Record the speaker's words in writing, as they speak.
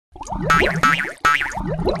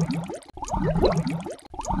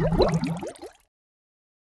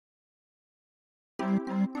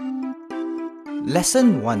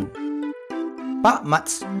Lesson 1. Pak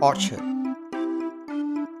Mat's Orchard.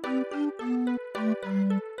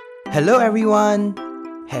 Hello everyone!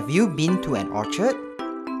 Have you been to an orchard?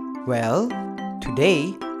 Well,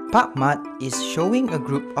 today Pak Mat is showing a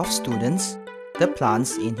group of students the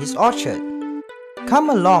plants in his orchard. Come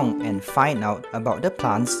along and find out about the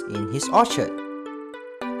plants in his orchard.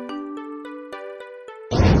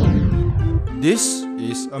 This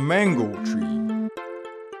is a mango tree.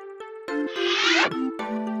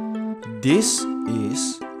 This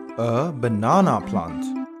is a banana plant.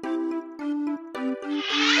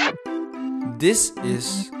 This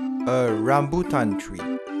is a rambutan tree.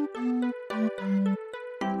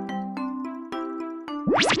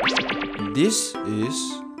 This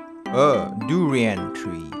is a durian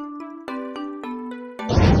tree.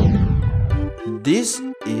 This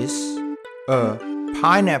is a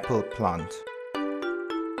pineapple plant.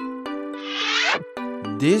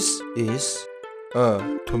 This is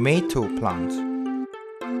a tomato plant.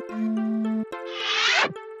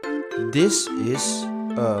 This is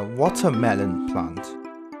a watermelon plant.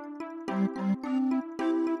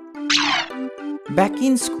 Back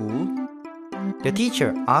in school, the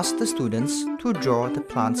teacher asked the students to draw the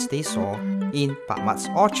plants they saw in Pak Mat's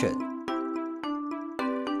orchard.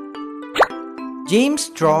 James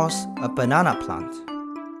draws a banana plant.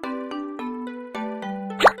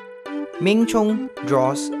 Ming Chong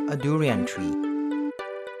draws a durian tree.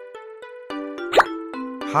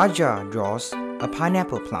 Haja draws a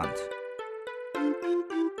pineapple plant.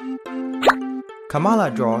 Kamala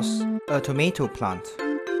draws a tomato plant.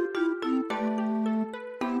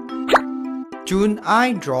 June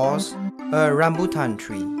Ai draws a rambutan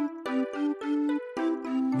tree.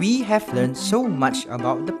 We have learned so much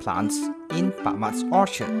about the plants in Pak Mat's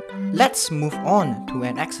orchard. Let's move on to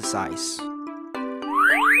an exercise.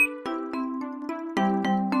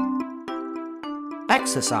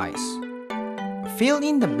 Exercise. Fill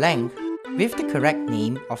in the blank with the correct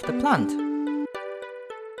name of the plant.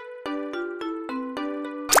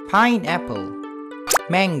 Pineapple,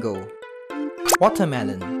 mango,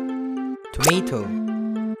 watermelon, tomato,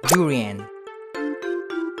 durian.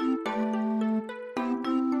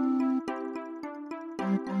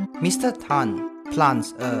 Mr. Tan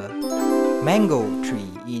plants a mango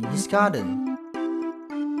tree in his garden.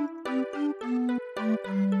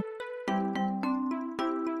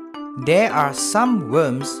 There are some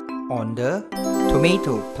worms on the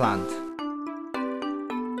tomato plant.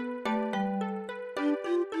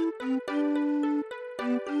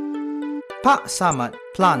 Pak Samad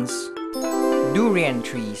plants durian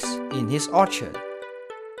trees in his orchard.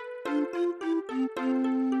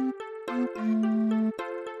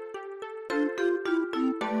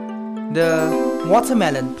 The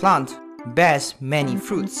watermelon plant bears many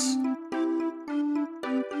fruits.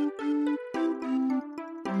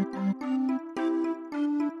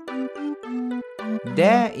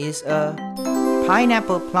 There is a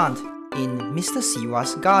pineapple plant in Mr.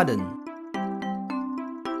 Siwa's garden.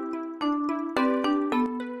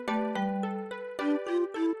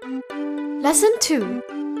 Lesson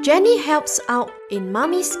 2. Jenny helps out in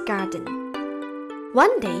Mommy's garden.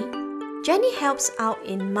 One day, Jenny helps out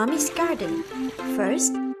in Mommy's garden.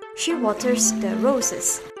 First, she waters the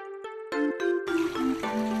roses.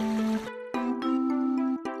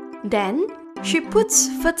 Then, she puts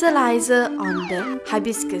fertilizer on the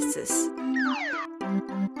hibiscuses.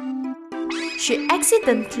 She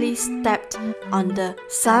accidentally stepped on the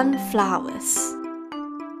sunflowers.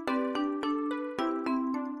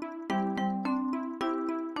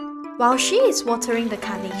 While she is watering the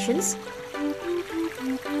carnations,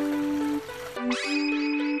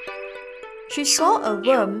 she saw a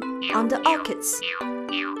worm on the orchids.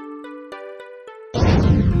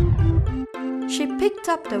 She picked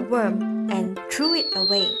up the worm and threw it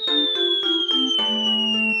away.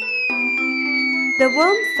 The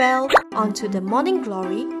worm fell onto the morning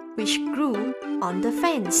glory which grew on the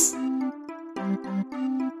fence.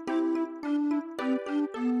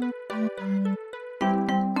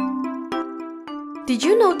 Did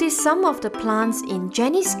you notice some of the plants in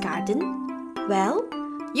Jenny's garden? Well,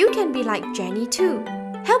 you can be like Jenny too.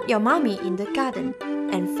 Help your mommy in the garden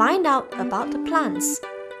and find out about the plants.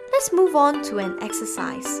 Let's move on to an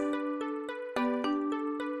exercise.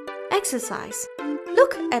 Exercise.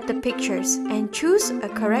 Look at the pictures and choose a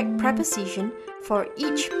correct preposition for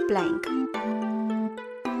each blank.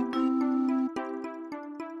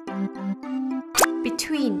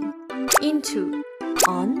 Between, into,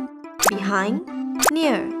 on, behind,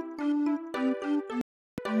 near.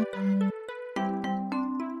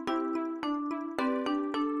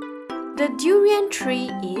 The durian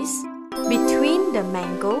tree is between the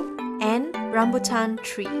mango and rambutan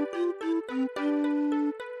tree.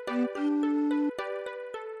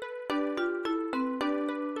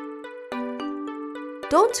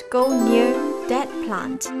 Don't go near that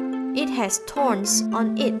plant. It has thorns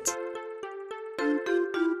on it.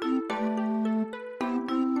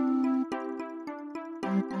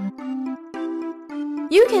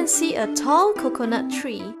 You can see a tall coconut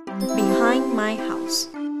tree behind my house.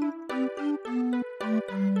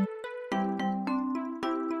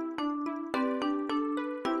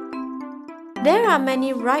 There are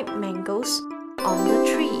many ripe mangoes on the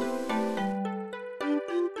tree.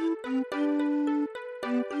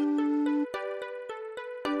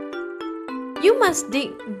 You must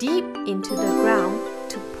dig deep into the ground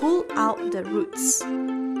to pull out the roots.